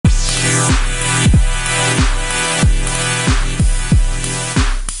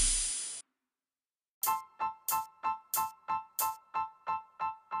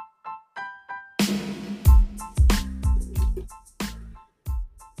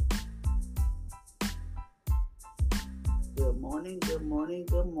Good morning, good morning,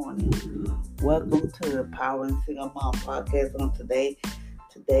 good morning. Welcome to the Power and Single Mom podcast on today.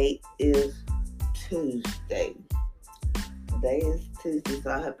 Today is Tuesday. Today is Tuesday,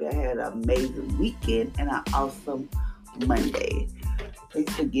 so I hope you had an amazing weekend and an awesome Monday. Please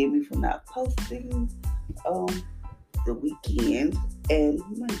forgive me for not posting the weekend and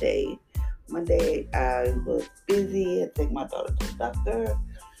Monday. Monday I was busy. I take my daughter to the doctor.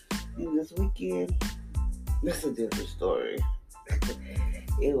 And this weekend, this is a different story.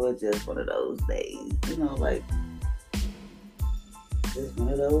 It was just one of those days, like just one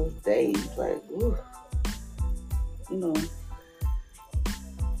of those days, like, ooh, you know,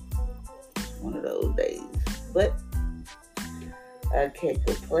 one of those days. But I can't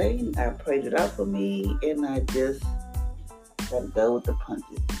complain. I prayed it out for me, and I just gotta go with the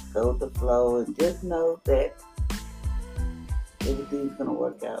punches, go with the flow, and just know that everything's gonna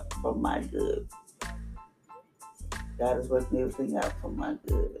work out for my good. God is working everything out for my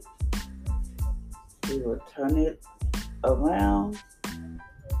good. He will turn it around.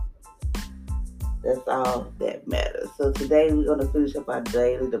 That's all that matters. So today we're going to finish up our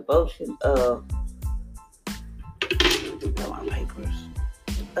daily devotion of my papers.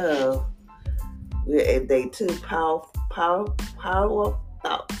 We're at day 2, power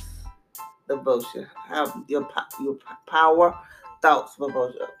thoughts devotion. How your power thoughts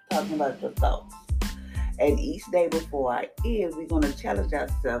devotion. Talking about your thoughts. And each day before I end, we're going to challenge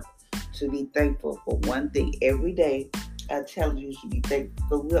ourselves to be thankful for one thing every day. I challenge you to be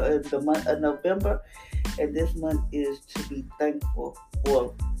thankful. We're in the month of November, and this month is to be thankful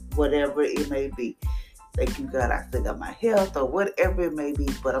for whatever it may be. Thank you, God, I still got my health, or whatever it may be.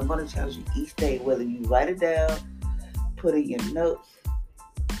 But I'm going to challenge you each day, whether you write it down, put in your notes.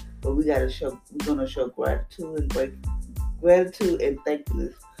 But we're going to show gratitude and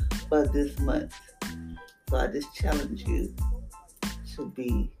thankfulness for this month. So I just challenge you to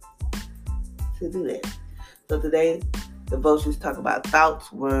do that. So today, devotions talk about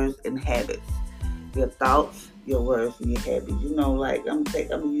thoughts, words, and habits. Your thoughts, your words, and your habits. Like I'm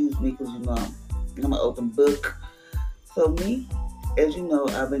gonna use me because I'm an open book. So me, as you know,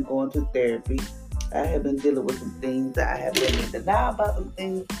 I've been going to therapy. I have been dealing with some things. I have been in denial about some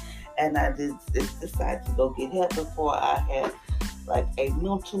things, and I just decided to go get help before I had like a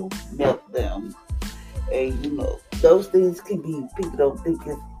mental meltdown. And those things can be, people don't think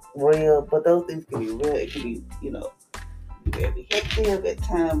it's real, but those things can be real. It can be, very hectic at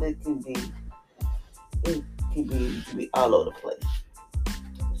times. It can be all over the place.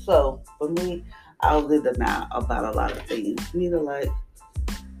 So for me, I was in denial about a lot of things. Like,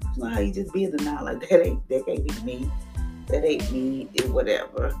 how you just be in denial, like that can't be me. That ain't me, and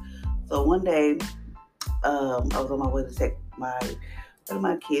whatever. So one day, I was on my way to take one of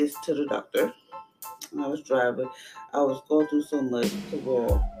my kids to the doctor. I was driving. I was going through so much to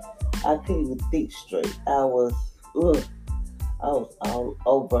where I couldn't even think straight. I was all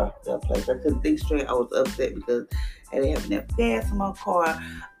over the place. I couldn't think straight. I was upset because I didn't have enough gas in my car.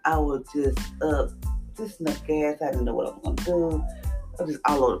 I was just enough gas. I didn't know what I was gonna do. I was just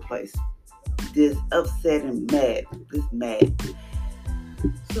all over the place. Just upset and mad. Just mad.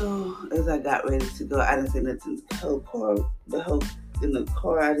 So as I got ready to go, I didn't say nothing. In the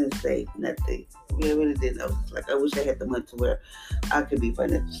car, I didn't say nothing. I really didn't. I was just like, I wish I had the money to where I could be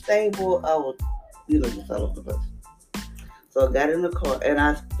financially stable. I would, just all over the place. So I got in the car and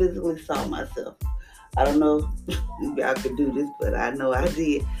I physically saw myself. I don't know if y'all could do this, but I know I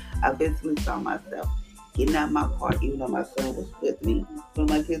did. I physically saw myself getting out of my car, even though my son was with me, when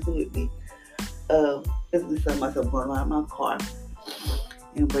my kids were with me. Physically saw myself going around my car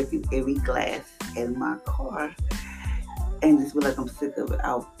and breaking every glass in my car, and just feel like I'm sick of it.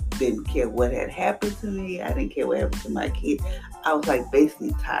 I didn't care what had happened to me. I didn't care what happened to my kid. I was like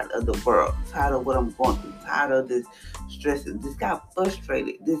basically tired of the world, tired of what I'm going through, tired of this stress. Just got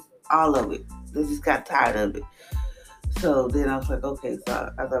frustrated. All of it. I just got tired of it. So then I was like, okay.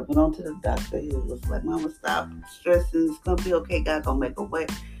 So as I went on to the doctor, he was like, "Mama, stop stressing. It's gonna be okay. God gonna make a way."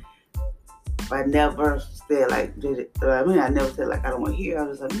 I never said like, did it? I never said like I don't want to hear. I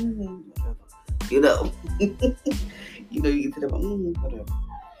was like, whatever. You get to the whatever.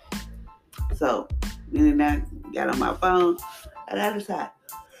 So then I got on my phone and I decided,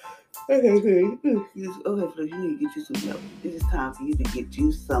 okay, Flo, you need to get you some help. It is time for you to get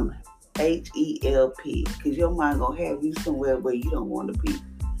you some HELP, because your mind gonna have you somewhere where you don't want to be.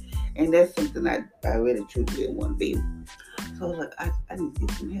 And that's something I really truly didn't want to be. So I was like, I need to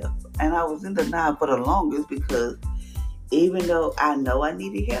get some help. And I was in denial for the longest because even though I know I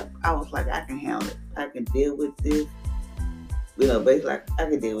needed help, I was like, I can handle it. I can deal with this. Basically, like, I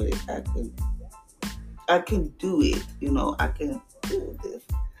can deal with it. I can do it. I can do this.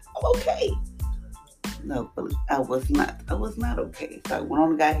 I'm okay. No, but I was not. I was not okay. So I went on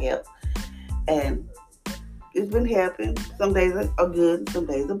and got help. And it's been helping. Some days are good, some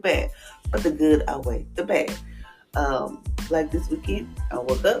days are bad. But the good outweigh the bad. Like this weekend, I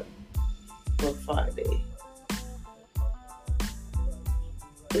woke up for Friday.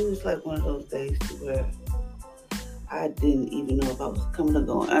 It was like one of those days where I didn't even know if I was coming or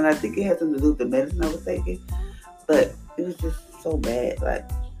going. And I think it had something to do with the medicine I was taking. But it was just so bad. Like,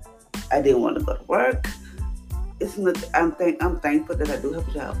 I didn't want to go to work. It's not, I'm thankful that I do have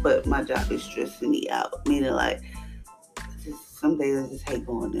a job, but my job is stressing me out. Meaning, like, just some days I just hate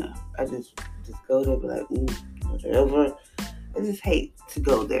going there. I just go there, be like, whatever. I just hate to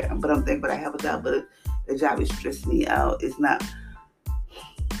go there. But I'm thankful I have a job, but the job is stressing me out. It's not,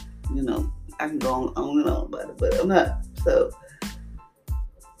 I can go on and on about it, but I'm not. So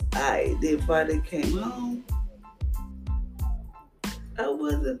I did Friday, came home. I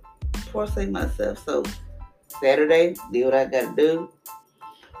wasn't forcing myself. So Saturday, did what I gotta do.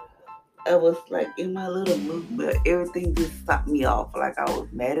 I was like in my little mood, but everything just stopped me off. Like I was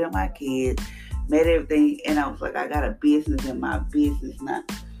mad at my kids, mad at everything, and I was like, I got a business and my business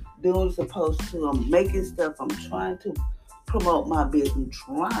not doing what it's supposed to. I'm making stuff. I'm trying to promote my business. I'm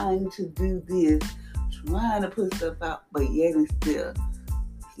trying to do this, trying to put stuff out, but yet and still,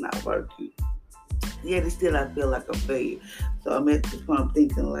 it's not working. Yet and still, I feel like a failure. So I'm at this point, I'm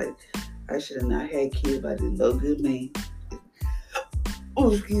thinking like, I should have not had kids, but I didn't know good man.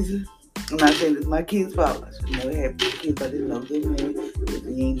 Oh, excuse me. I'm not saying it's my kid's fault. I should never have kids, but I didn't know good man. Because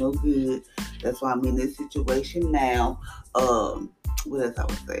he ain't no good. That's why I'm in this situation now. What else I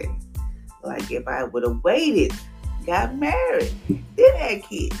was saying? Like if I would have waited, got married, then had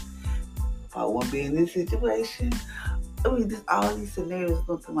kids, I wouldn't be in this situation. I mean, just all these scenarios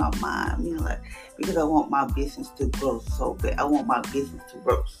go through my mind. Like, because I want my business to grow so bad. I want my business to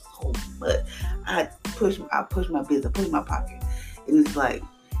grow so much. I push my business, I push my pocket. And it's like,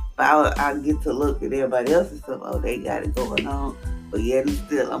 I get to look at everybody else's stuff. Oh, they got it going on. But yet and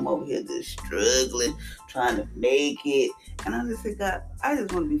still, I'm over here just struggling, trying to make it. And I just said, God, I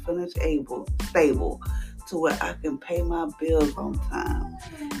just want to be financially stable, to where I can pay my bills on time,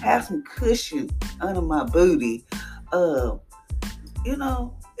 have some cushion under my booty.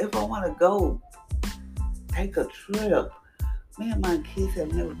 If I want to go take a trip, me and my kids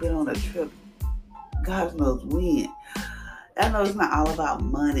have never been on a trip. God knows when. I know it's not all about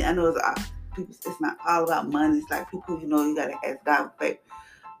money. I know it's not all about money. It's like people, you got to ask God for faith.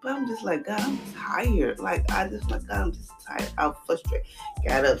 But I'm just like, God, I'm tired. God, I'm just tired. I'm frustrated.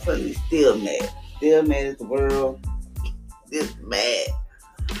 Got up suddenly, still mad. Still mad at the world. Just mad.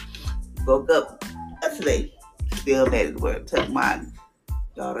 Woke up yesterday, still mad at the world. Took my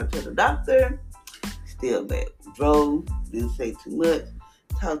daughter to the doctor. Still mad. Drove. Didn't say too much.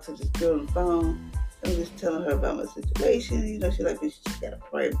 Talked to this girl on the phone. I'm just telling her about my situation. She like, bitch, you gotta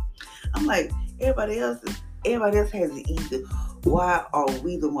pray. I'm like, everybody else has it easy. Why are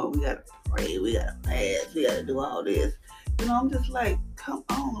we the one? We gotta pray. We gotta fast. We gotta do all this. I'm just like, come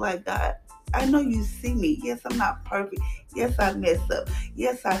on, like God. I know you see me. Yes, I'm not perfect. Yes, I mess up.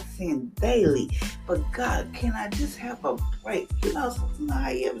 Yes, I sin daily. But God, can I just have a break? So, how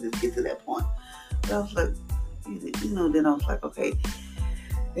you ever just get to that point? But I was like, then I was like, okay.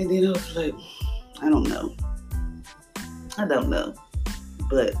 And then I was like, I don't know.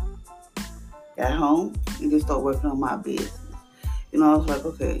 But got home and just started working on my business. I was like,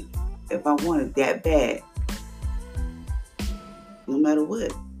 okay, if I want it that bad, no matter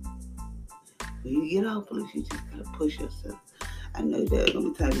what, when you get off, you just gotta push yourself. I know there's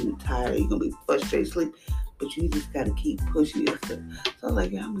gonna be times you're tired, you're gonna be frustrated, sleep, but you just gotta keep pushing yourself. So I was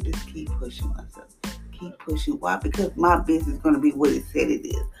like, I'm gonna just keep pushing myself. Keep pushing. Why? Because my business is gonna be what it said it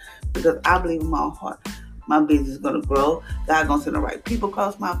is. Because I believe in my heart, my business is gonna grow. God gonna send the right people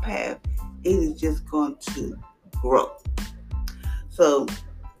across my path. It is just going to grow. So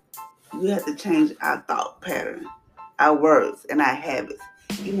we have to change our thought pattern, our words, and our habits.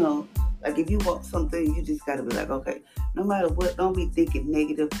 Like if you want something, you just got to be like, okay, no matter what, don't be thinking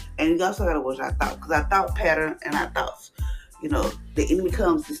negative. And you also got to watch our thoughts, because our thought pattern and our thoughts, the enemy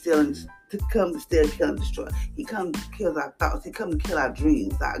comes to steal, kill, and destroy. He comes to kill our thoughts. He comes to kill our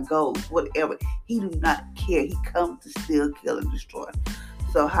dreams, our goals, whatever. He do not care. He comes to steal, kill, and destroy.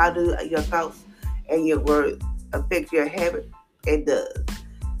 So how do your thoughts and your words affect your habit? It does.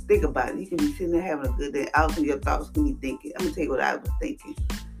 Think about it. You can be sitting there having a good day. Also, your thoughts can be thinking. I'm going to tell you what I was thinking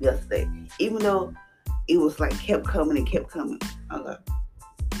yesterday. Even though it was like kept coming. I was like,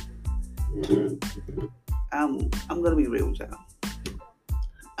 I'm going to be real with y'all.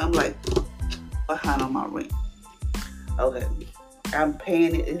 I'm like, behind on my rent. Okay, I'm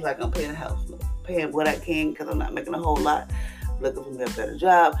paying it. It's like I'm paying a house. Paying what I can because I'm not making a whole lot. Looking for me a better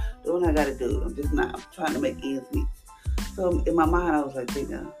job. Doing what I got to do. I'm trying to make ends meet. So in my mind, I was like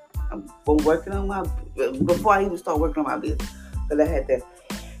thinking, I'm working on before I even start working on my business. Because I had to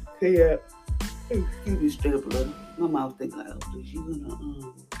clear up. Excuse me, straight up a little. My mom was thinking, like, oh, is you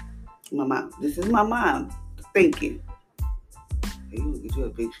gonna, my mom, this is my mom thinking, hey, you gonna get your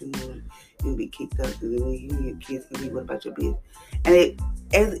eviction, you'll be kicked out, you and your kids can be, what about your business?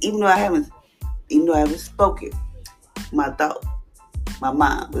 And even though I haven't spoken, my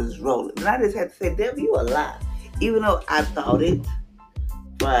mind was rolling. And I just had to say, Devil, you a lie. Even though I thought it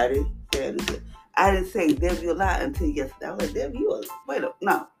Friday, Saturday, I didn't say, Devil, you a lie until yesterday. I was like, Devil, you a, wait up,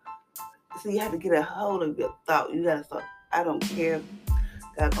 no. So you have to get a hold of your thought. You gotta start, I don't care.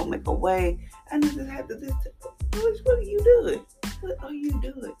 God gonna make a way. And I just had to just, what are you doing? What are you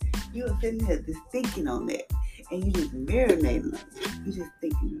doing? You're sitting there just thinking on that. And you just marinating on it. You just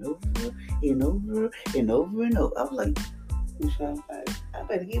thinking over and over and over and over. I was like, Michelle, I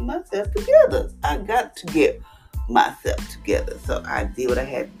better get myself together. I got to get myself together. So I did what I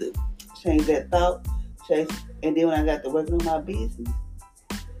had to do. Change that thought. And then when I got to working on my business,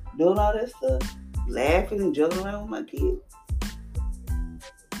 doing all that stuff, laughing and joking around with my kids,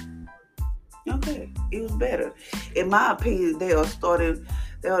 okay, it was better. In my opinion, they are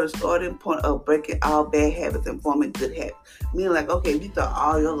the starting point of breaking all bad habits and forming good habits. Meaning like, okay, you thought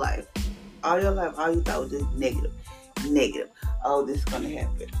all your life, all you thought was just negative. Oh, this is gonna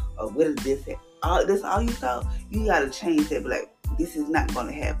happen. Or what is this? This all you thought. You gotta change that. Be like, this is not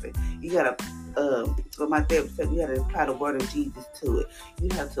gonna happen. You gotta. What my therapist said, you gotta apply the word of Jesus to it. You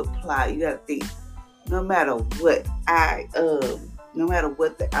have to apply. You gotta think. No matter what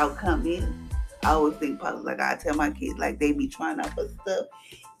the outcome is, I always think positive. Like I tell my kids, like they be trying out for stuff,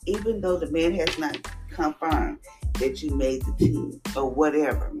 even though the man has not confirmed that you made the team or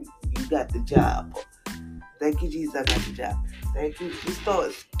whatever. You got the job. Thank you, Jesus, I got the job. Thank you. You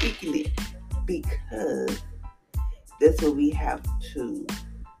start speaking it because that's what we have to.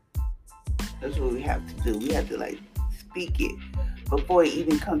 That's what we have to do. We have to like speak it before it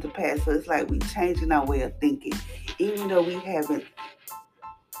even comes to pass. So it's like we changing our way of thinking, even though we haven't.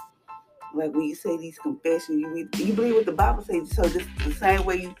 Like when you say these confessions, you believe what the Bible says. So this the same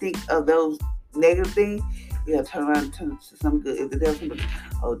way you think of those negative things, you gotta turn around and turn to some good. If the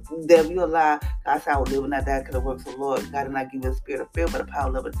devil, you a lie. God said I will live and not die because the works of the Lord. God did not give you a spirit of fear, but a power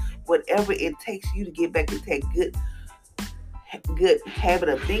of love. Whatever it takes you to get back and take good habit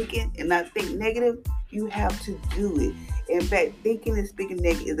of thinking and not think negative, you have to do it. In fact, thinking and speaking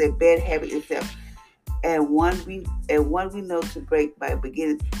negative is a bad habit itself. And one we know to break by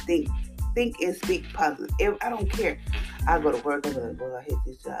beginning to think and speak positive. I don't care. I go to work and be like, well, I hate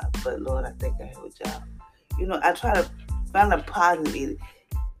this job, but Lord, I think I have a job. I try to find a positive in it.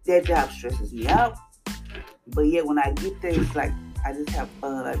 That job stresses me out, but yet when I get there, it's like I just have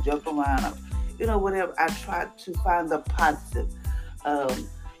fun. I joke around, whatever. I try to find the positive.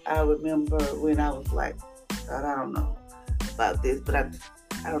 I remember when I was like, God, I don't know about this, but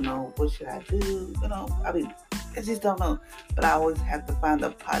I don't know, what should I do? I just don't know. But I always have to find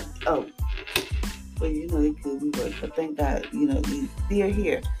a positive. Oh, but it could be worse. But thank God, you're still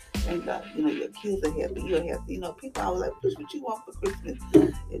here. Thank God, your kids are healthy. You're healthy. People always like, what you want for Christmas?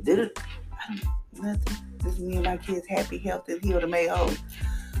 It didn't. Nothing. Just me and my kids happy, healthy, healed, and made whole.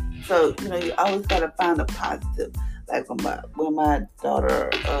 So, you always got to find a positive. Like when my daughter,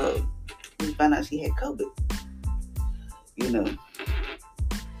 we found out she had COVID,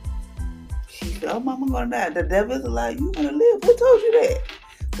 she said, oh, Mama, I'm going to die. The devil is a lie. You going to live. Who told you that?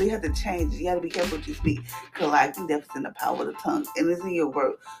 So you have to change. You got to be careful what you speak. Because life and death is in the power of the tongue. And it's in your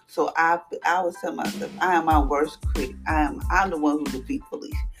word. So I always tell myself, I am my worst critic. I'm the one who defeats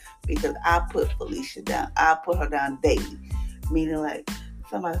Felicia. Because I put Felicia down. I put her down daily. Meaning like,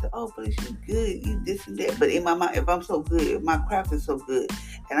 somebody said, oh, Felicia, you good. You this and that. But in my mind, if I'm so good, if my craft is so good,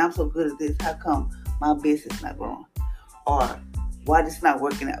 and I'm so good at this, how come my business not growing? Or why this not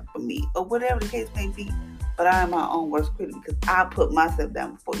working out for me? Or whatever the case may be. But I am my own worst critic because I put myself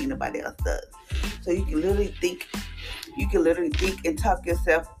down before anybody else does. So you can literally think and talk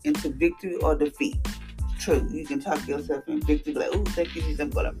yourself into victory or defeat. True. You can talk yourself in victory, like, oh, thank you, Jesus, I'm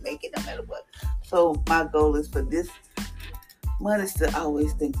going to make it no matter what. So my goal is for this month is to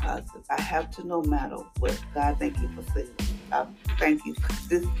always think positive. I have to, no matter what. God, thank you for saying this. Thank you for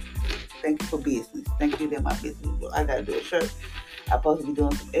this. Thank you for business. Thank you that my business. I got to do a shirt. I'm supposed to be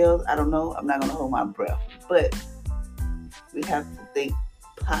doing some else. I don't know. I'm not going to hold my breath. But we have to think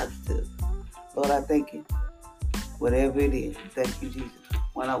positive. Lord, I thank you Whatever it is, thank you, Jesus.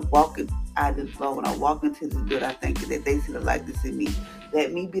 When I walk in, Lord, when I walk into this building, I thank you that they see the light that's in me.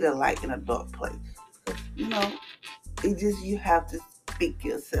 Let me be the light in a dark place. You know, it just, you have to speak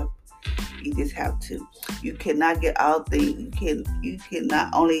yourself. You just have to. You cannot get all things. You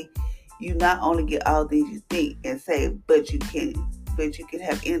not only get all things you think and say, but you can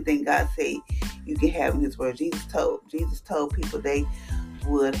have anything God say you can have in His word. Jesus told people they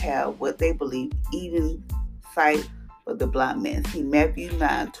would have what they believe, even sight of the blind man. See, Matthew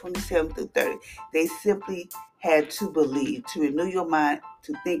 9:27-30. They simply had to believe, to renew your mind,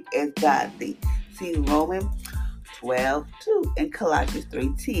 to think as God thinks. See, Romans 12:2 and Colossians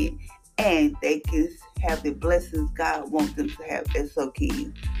 3:10. And they can have the blessings God wants them to have. And so can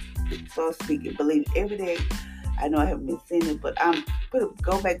you. So speaking, believe every day. I know I haven't been saying it, but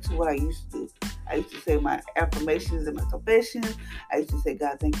go back to what I used to do. I used to say my affirmations and my confessions. I used to say,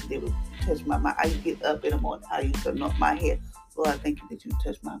 God, thank you that you touch my mind. I used to get up in the morning. I used to anoint my head. Lord, thank you that you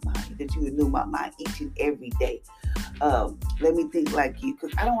touch my mind, that you renew my mind each and every day. Let me think like you,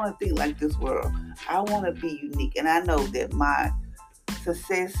 because I don't want to think like this world. I want to be unique, and I know that my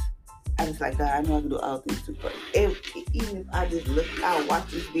success, I was like, God, I know I can do all things through Christ. Even if I'll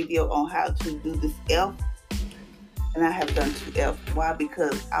watch this video on how to do this F, and I have done 2 F. Why?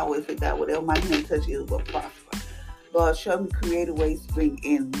 Because I always say, God, whatever my hand touches, it will prosper. Lord, show me creative ways to bring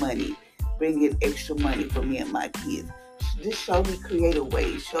in money, bring in extra money for me and my kids. Just show me creative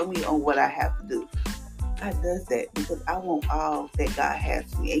ways. Show me on what I have to do. God does that because I want all that God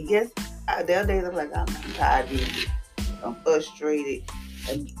has for me. And yes, there are days I'm like, I'm tired of it. I'm frustrated.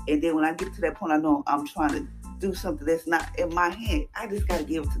 And then when I get to that point, I know I'm trying to do something that's not in my hand. I just got to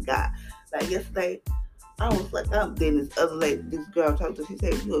give it to God. Like yesterday, I was like, then this girl talked to her, she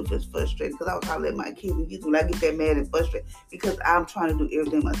said, you were just frustrated because I was trying to let my kids, when I get that mad and frustrated, because I'm trying to do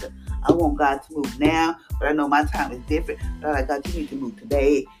everything myself. I want God to move now, but I know my time is different. But I'm like, God, you need to move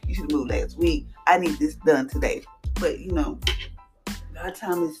today. You should move last week. I need this done today. But, our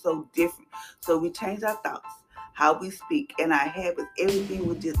time is so different. So we change our thoughts, how we speak, and our habits. Everything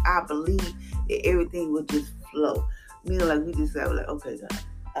would just, I believe that everything would just flow. Like we just say, like, okay, God,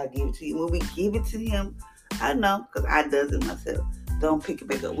 I give it to you. When we give it to Him, I know, because I does it myself. Don't pick it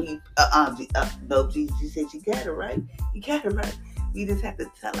back up. No, Jesus, you said you got it right. You got it right. We just have to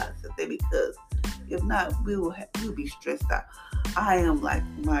tell ourselves that, because if not, we'll be stressed out. I am like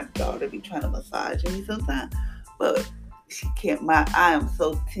my daughter be trying to massage me sometimes, but she can't. I am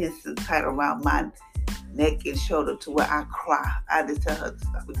so tense and tight around my neck and shoulder to where I cry. I just tell her to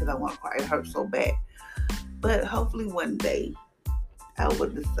stop because I want to cry. It hurts so bad. But hopefully one day I will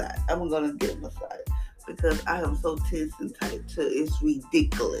decide I'm going to get a massage, because I am so tense and tight to it's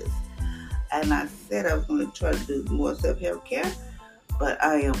ridiculous. And I said I was going to try to do more self-help care, but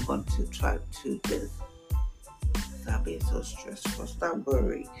I am going to try to just stop being so stressful, stop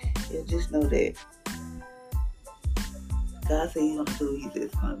worrying, and just know that God said He's going to do what He said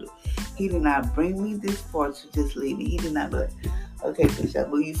He's going to do. He did not bring me this far to just leave me. He did not be like, okay, bitch, I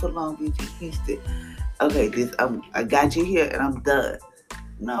move you for Long Beach and Houston. Okay, I got you here and I'm done.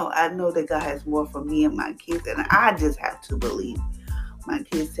 No, I know that God has more for me and my kids, and I just have to believe. My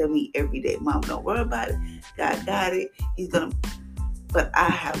kids tell me every day, Mom, don't worry about it. God got it. But I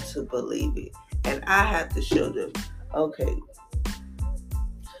have to believe it. And I have to show them, okay,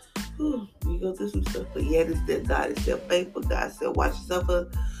 you go through some stuff, but yet it's still God is still faithful. God still watches over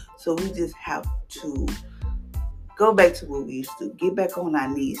us. So we just have to go back to what we used to. Get back on our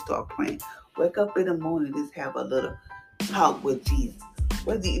knees, start praying. Wake up in the morning, just have a little talk with Jesus.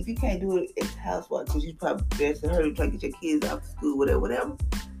 If you can't do it at the house, because you probably dressed and hurry, trying to get your kids out to school, whatever. When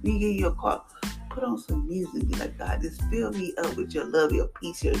you get in your car, put on some music. Be like, God, just fill me up with your love, your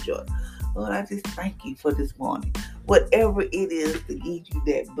peace, your joy. Lord, I just thank you for this morning. Whatever it is to give you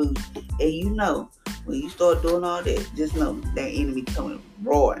that boost. And when you start doing all that, just know that enemy coming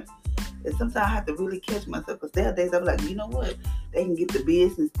roaring. And sometimes I have to really catch myself, because there are days I'm like, you know what? They can get the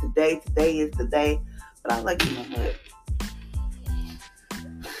business today. Today is the day. But I'm like, you know what?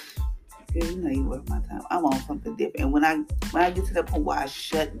 Girl, you worth my time. I'm on something different. And when I get to that point where I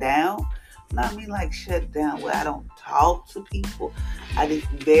shut down, not me like shut down where I don't talk to people. I just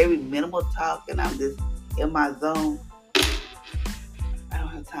very minimal talk, and I'm just in my zone. I don't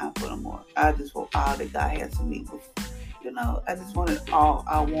have time for no more. I just want all that God has for me. I just want it all.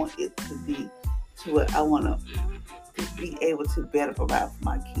 I want it to be to what I want to be able to better provide for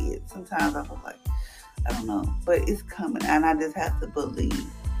my kids. Sometimes I feel like, I don't know, but it's coming, and I just have to believe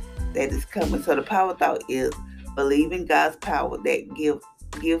that it's coming. So the power thought is believe in God's power that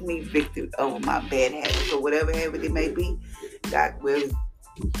give me victory over my bad habits, or whatever habit it may be. God,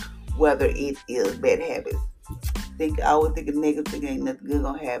 whether it is bad habits I always think a negative thing ain't nothing good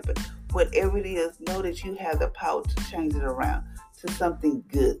gonna happen. Whatever it is, know that you have the power to change it around to something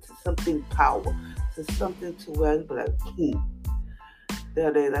good, to something power, to something to where you be like, The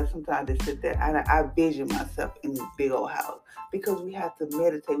other day, like sometimes I just sit there and I vision myself in this big old house because we have to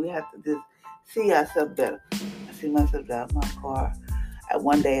meditate. We have to just see ourselves better. I see myself driving my car. And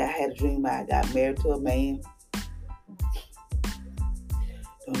one day I had a dream I got married to a man.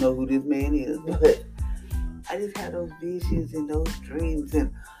 Don't know who this man is, but I just had those visions and those dreams,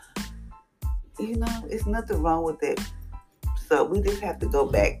 and it's nothing wrong with that. So we just have to go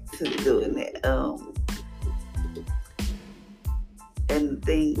back to doing that. And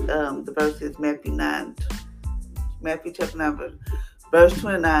the verse is Matthew chapter 9, verse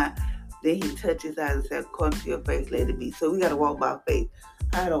 29. Then he touches eyes and said, according to your faith, let it be. So we got to walk by faith.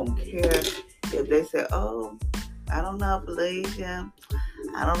 I don't care if they say, oh, I don't know, Malaysia.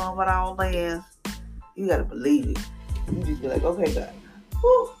 I don't know about all lands. You got to believe it. You just be like, okay, God.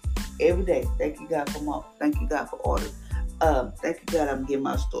 Whew. Every day. Thank you, God, for more. Thank you, God, for orders. Thank you, God, I'm getting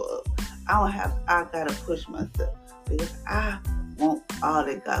my store up. I got to push myself because I want all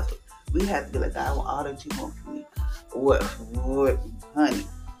that God. We have to be like, God, I want all that you want from me. What, honey,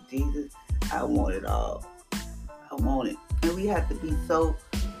 Jesus, I want it all. I want it. And we have to be so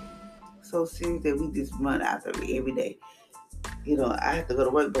serious that we just run after it every day. I have to go to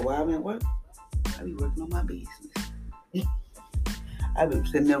work, but while I'm at work, I be working on my business. I be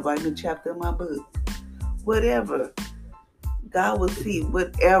sitting there writing a chapter in my book. Whatever. God will see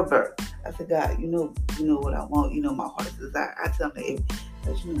whatever. I said, God, you know what I want. You know my heart's desire. I tell him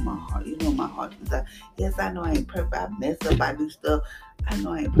that you know my heart. You know my heart's desire. Yes, I know I ain't perfect. I mess up. I do stuff. I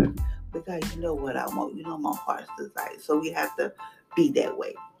know I ain't perfect. But God, you know what I want. You know my heart's desire. So we have to be that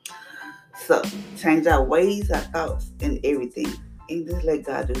way. So change our ways, our thoughts, and everything. And just let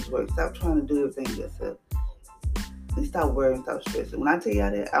God do his work. Stop trying to do everything yourself. And stop worrying, stop stressing. When I tell y'all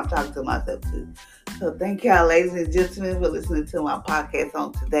that, I'm talking to myself too. So thank y'all, ladies and gentlemen, for listening to my podcast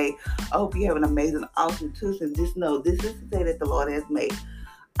on today. I hope you have an amazing, awesome Tuesday. And just know this is the day that the Lord has made.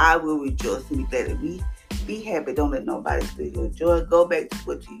 I will rejoice and be glad and be happy. Don't let nobody steal your joy. Go back to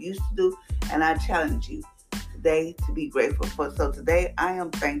what you used to do. And I challenge you today to be grateful for. So today I am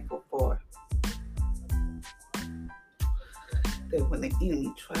thankful for that when the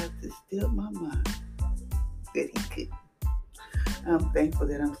enemy tried to steal my mind, that he could. I'm thankful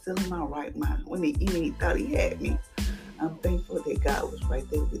that I'm still in my right mind. When the enemy thought he had me, I'm thankful that God was right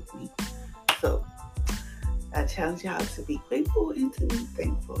there with me. So I challenge y'all to be grateful and to be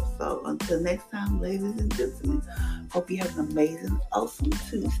thankful. So until next time, ladies and gentlemen, hope you have an amazing, awesome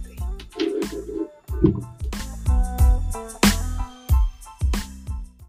Tuesday.